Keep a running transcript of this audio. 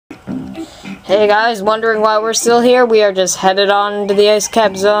Hey guys, wondering why we're still here? We are just headed on to the ice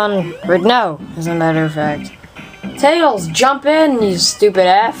cap zone. Or no, as a matter of fact. Tails, jump in, you stupid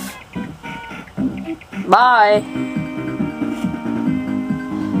F. Bye.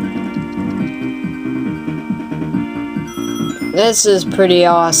 This is pretty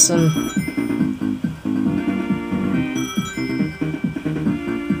awesome.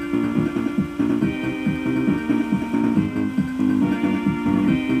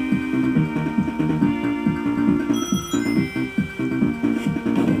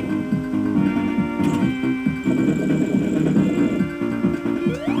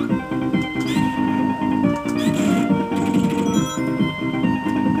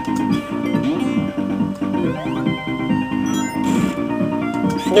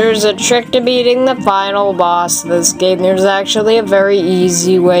 There's a trick to beating the final boss of this game. There's actually a very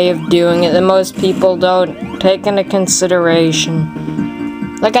easy way of doing it that most people don't take into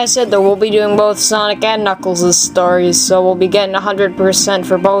consideration. Like I said, though, we'll be doing both Sonic and Knuckles' stories, so we'll be getting 100%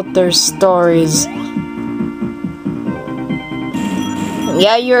 for both their stories.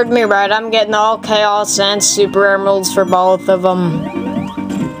 Yeah, you heard me right. I'm getting all Chaos and Super Emeralds for both of them.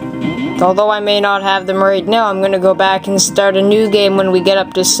 Although I may not have them right now, I'm gonna go back and start a new game when we get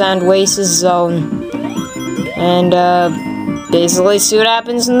up to Sand Oasis Zone. And, basically see what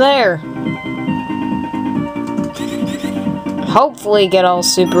happens in there. Hopefully get all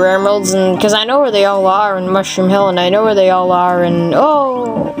Super Emeralds, and because I know where they all are in Mushroom Hill, and I know where they all are in...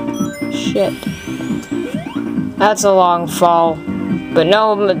 Oh! Shit. That's a long fall. But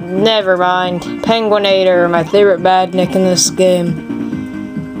no, never mind. Penguinator, my favorite badnik in this game.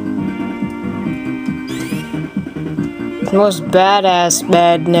 The most badass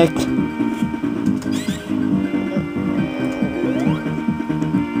badnik.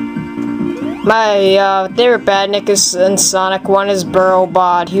 My favorite badnik is in Sonic 1 is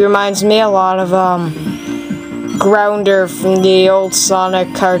Burrowbot. He reminds me a lot of Grounder from the old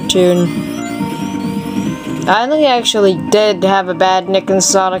Sonic cartoon. I think I actually did have a badnik in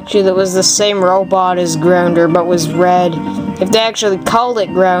Sonic 2 that was the same robot as Grounder but was red. If they actually called it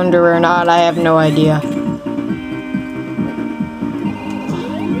Grounder or not, I have no idea.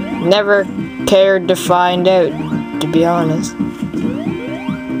 Never cared to find out, to be honest.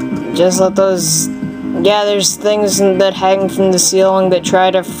 Just let those... Yeah, there's things that hang from the ceiling that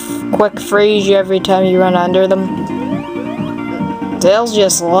try to quick freeze you every time you run under them. Tails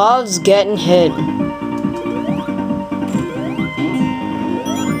just loves getting hit.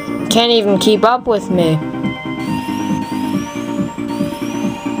 Can't even keep up with me.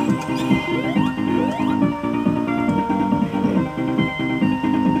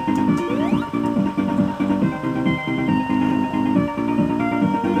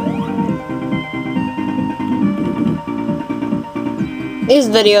 These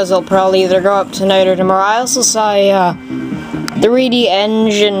videos will probably either go up tonight or tomorrow. I also saw a 3D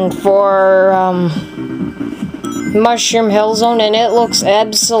engine for Mushroom Hill Zone, and it looks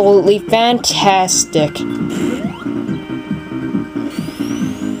absolutely fantastic.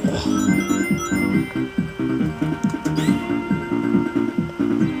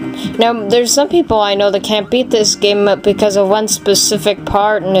 Now, there's some people I know that can't beat this game up because of one specific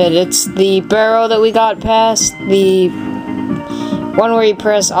part in it. It's the barrel that we got past, the one where you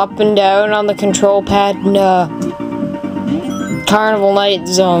press up and down on the control pad in Carnival Night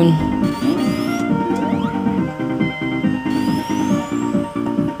Zone.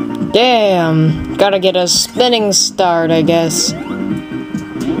 Damn, gotta get a spinning start, I guess.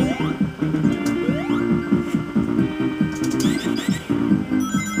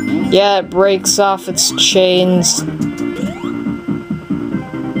 Yeah, it breaks off its chains.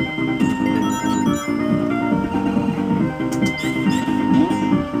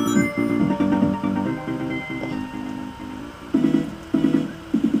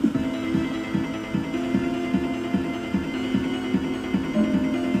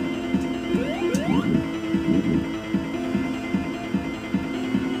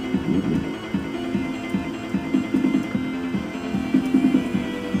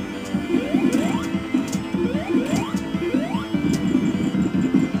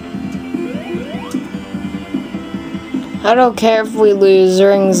 I don't care if we lose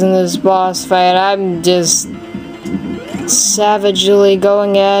rings in this boss fight, I'm just savagely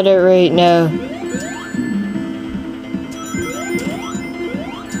going at it right now.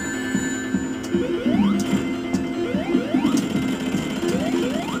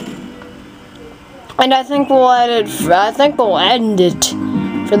 And I think we'll end it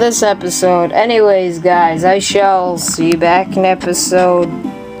for this episode. Anyways, guys, I shall see you back in episode